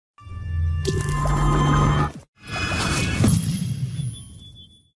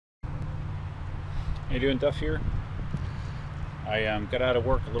you doing, Duff here? I got out of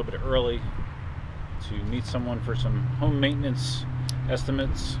work a little bit early to meet someone for some home maintenance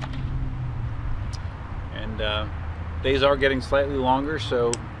estimates, and days are getting slightly longer,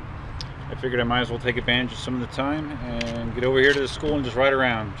 so I figured I might as well take advantage of some of the time and get over here to the school and just ride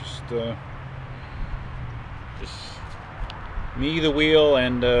around. Just me, the wheel,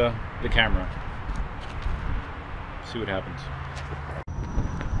 and the camera. See what happens.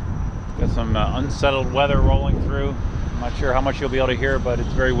 Got some unsettled weather rolling through. I'm not sure how much you'll be able to hear, but it's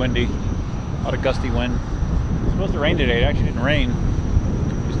very windy. A lot of gusty wind. It's supposed to rain today. It actually didn't rain.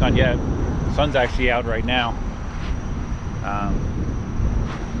 Just not yet. The sun's actually out right now.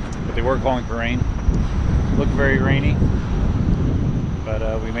 But they were calling for rain. Looked very rainy.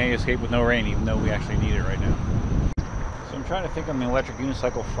 But we may escape with no rain, even though we actually need it right now. So I'm trying to think on the electric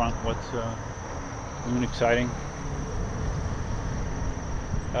unicycle front what's new and exciting.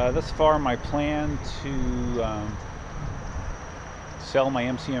 Thus far, my plan to sell my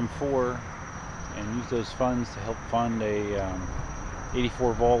MCM4 and use those funds to help fund a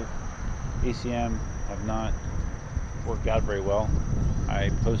 84 volt ACM have not worked out very well. I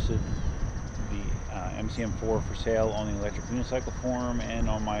posted the MCM4 for sale on the electric unicycle forum and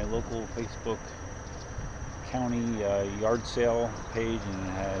on my local Facebook county yard sale page, and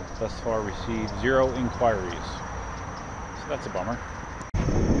it has thus far received 0 inquiries. So that's a bummer.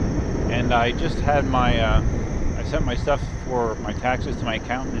 And I just had my, I sent my stuff for my taxes to my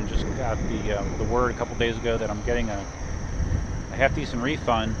accountant and just got the word a couple days ago that I'm getting a half-decent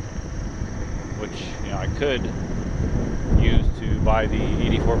refund, which, you know, I could use to buy the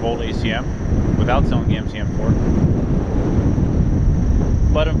 84 volt ACM without selling the MCM4.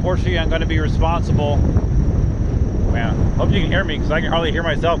 But unfortunately, I'm going to be responsible. Man, hope you can hear me because I can hardly hear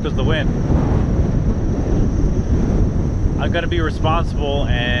myself because of the wind. I'm going to be responsible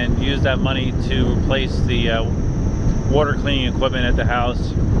and use that money to replace the water cleaning equipment at the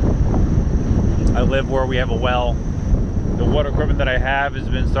house. I live where we have a well. The water equipment that I have has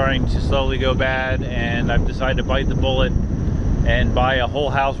been starting to slowly go bad, and I've decided to bite the bullet and buy a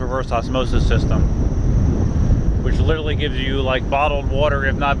whole house reverse osmosis system, which literally gives you like bottled water,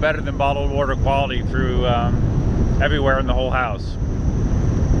 if not better than bottled water quality, through everywhere in the whole house.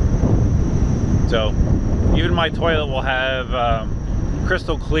 So even my toilet will have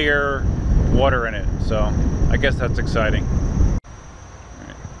crystal clear water in it, so I guess that's exciting.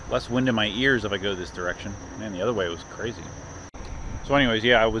 Right. Less wind in my ears if I go this direction. Man, the other way was crazy. So anyways,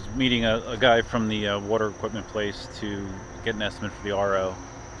 yeah, I was meeting a guy from the water equipment place to get an estimate for the RO,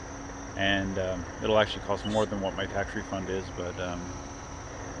 and it'll actually cost more than what my tax refund is, but I'm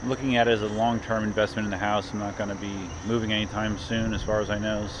looking at it as a long-term investment in the house. I'm not going to be moving anytime soon as far as I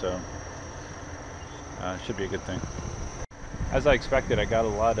know, so should be a good thing. As I expected, I got a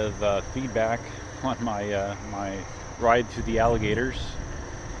lot of feedback on my my ride through the alligators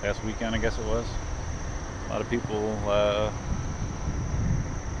last weekend, I guess it was. A lot of people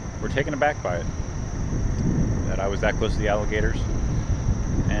were taken aback by it, that I was that close to the alligators.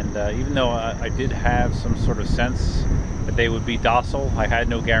 And even though I did have some sort of sense that they would be docile, I had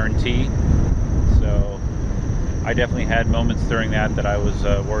no guarantee. So I definitely had moments during that I was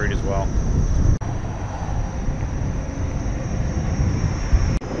worried as well.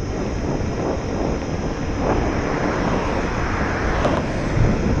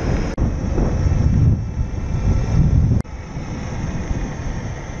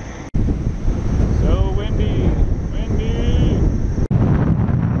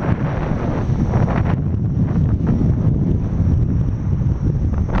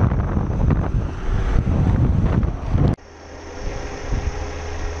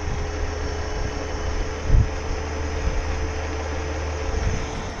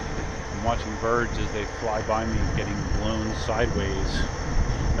 Watching birds as they fly by me, getting blown sideways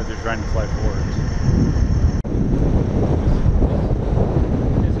as they're trying to fly forward.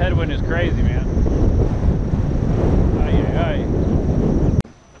 This headwind is crazy, man. Aye, aye.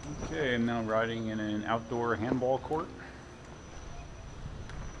 Okay, I'm now riding in an outdoor handball court.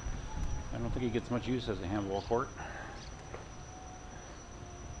 I don't think it gets much use as a handball court,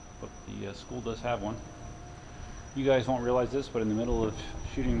 but the school does have one. You guys won't realize this, but in the middle of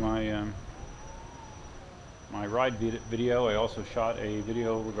shooting my my ride video, I also shot a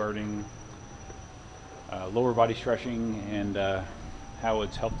video regarding lower body stretching and how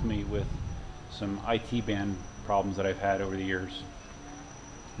it's helped me with some IT band problems that I've had over the years.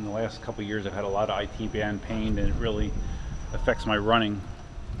 In the last couple of years, I've had a lot of IT band pain, and it really affects my running.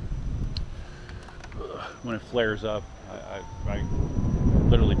 When it flares up, I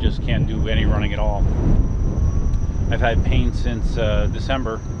literally just can't do any running at all. I've had pain since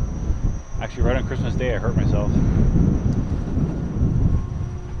December. Actually, right on Christmas Day, I hurt myself.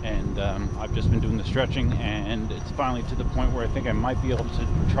 And I've just been doing the stretching, and it's finally to the point where I think I might be able to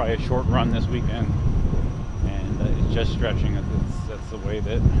try a short run this weekend. And it's just stretching. That's the way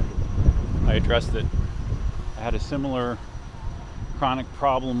that I addressed it. I had a similar chronic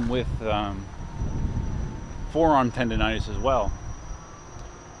problem with forearm tendonitis as well.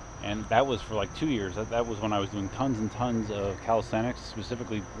 And that was for like 2 years. That was when I was doing tons and tons of calisthenics,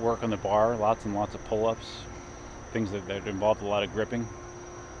 specifically work on the bar, lots and lots of pull-ups, things that involved a lot of gripping.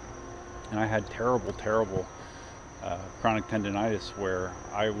 And I had terrible chronic tendonitis where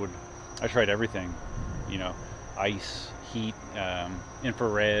I tried everything, you know, ice, heat,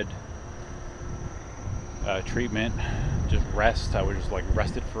 infrared treatment, just rest. I would just like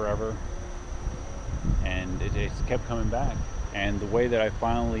rest it forever, and it kept coming back. And the way that I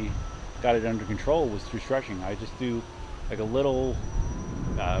finally got it under control was through stretching. I just do like a little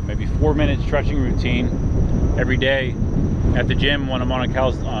maybe 4-minute stretching routine every day at the gym when I'm on a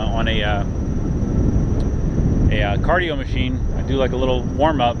cardio machine. I do like a little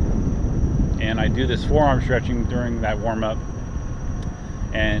warm-up, and I do this forearm stretching during that warm-up,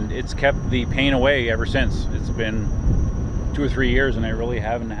 and it's kept the pain away ever since. It's been 2 or 3 years, and I really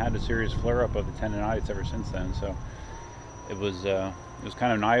haven't had a serious flare-up of the tendonitis ever since then. So it was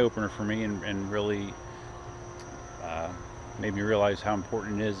kind of an eye-opener for me, and really made me realize how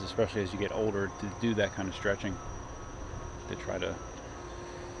important it is, especially as you get older, to do that kind of stretching to try to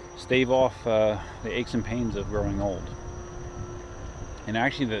stave off the aches and pains of growing old. And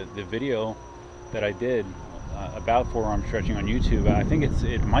actually the video that I did about forearm stretching on YouTube, I think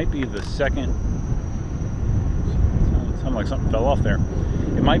it might be the second, it sounded like something fell off there.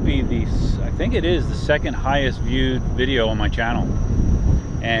 It might be I think it is the second highest viewed video on my channel.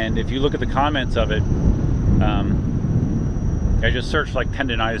 And if you look at the comments of it, I just searched like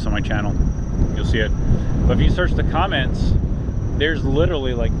tendonitis on my channel, you'll see it. But if you search the comments, there's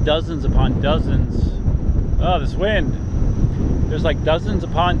literally like dozens upon dozens, oh, this wind, there's like dozens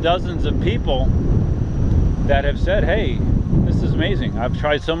upon dozens of people that have said, hey, this is amazing, I've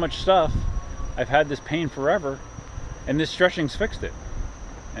tried so much stuff, I've had this pain forever, and this stretching's fixed it.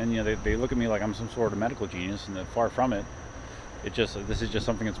 And you know, they look at me like I'm some sort of medical genius, and far from it. This is just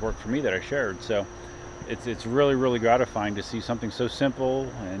something that's worked for me that I shared. So it's really gratifying to see something so simple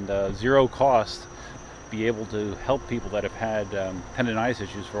and zero cost be able to help people that have had tendonitis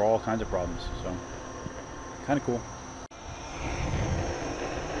issues for all kinds of problems. So kind of cool.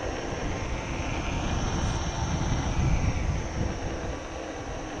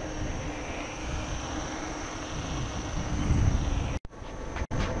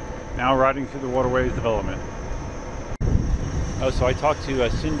 Now riding through the Waterways development. Oh, so I talked to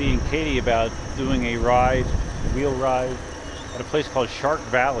Cindy and Katie about doing a wheel ride at a place called Shark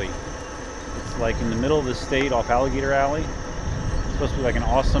Valley. It's like in the middle of the state off Alligator Alley. It's supposed to be like an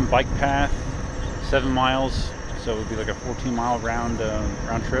awesome bike path, 7 miles, so it would be like a 14-mile round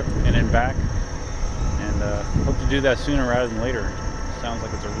trip and then back. And hope to do that sooner rather than later. Sounds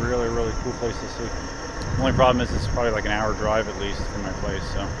like it's a really cool place to see. The only problem is it's probably like an hour drive at least from my place,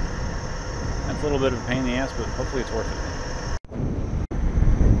 so that's a little bit of a pain in the ass, but hopefully it's worth it.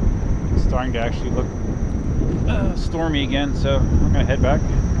 It's starting to actually look stormy again, so I'm gonna head back.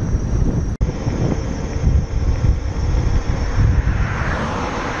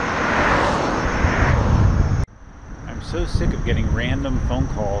 I'm so sick of getting random phone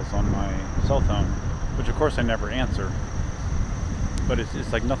calls on my cell phone, which of course I never answer, but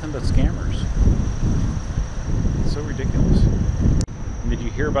it's like nothing but scammers. It's so ridiculous. And did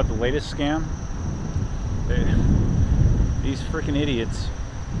you hear about the latest scam? These freaking idiots,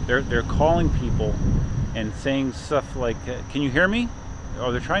 they're calling people and saying stuff like, can you hear me?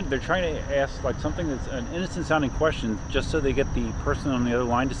 Or they're trying to ask like something that's an innocent sounding question just so they get the person on the other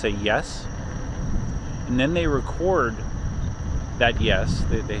line to say yes. And then they record that yes.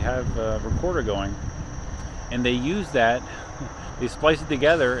 They have a recorder going, and they use that, they splice it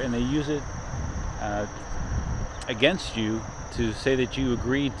together, and they use it against you to say that you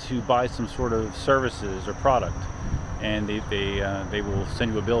agreed to buy some sort of services or product, and they will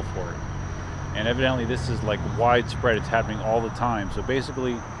send you a bill for it. And evidently this is like widespread, it's happening all the time. So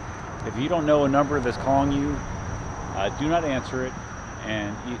basically, if you don't know a number that's calling you, do not answer it,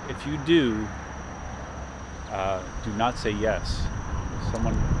 and if you do not say yes. If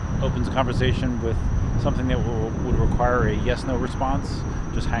someone opens a conversation with something that would require a yes/no response,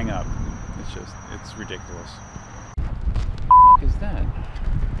 just hang up. It's ridiculous. What is that?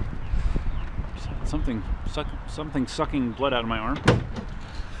 Something sucking blood out of my arm.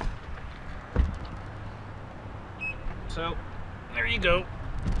 So there you go.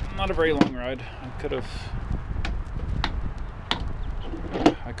 not a very long ride.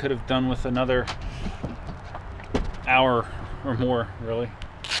 I could have done with another hour or more, really.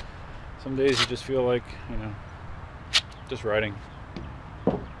 Some days you just feel like, you know, just riding.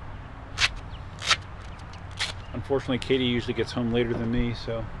 Unfortunately, Katie usually gets home later than me,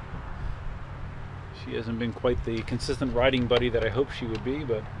 so she hasn't been quite the consistent riding buddy that I hoped she would be,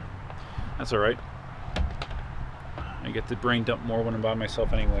 but that's alright. I get to brain dump more when I'm by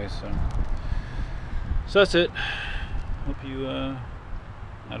myself anyway, so that's it. Hope you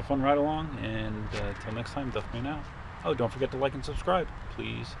had a fun ride along, and until next time, Duff Me Now. Oh, don't forget to like and subscribe,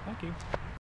 please. Thank you.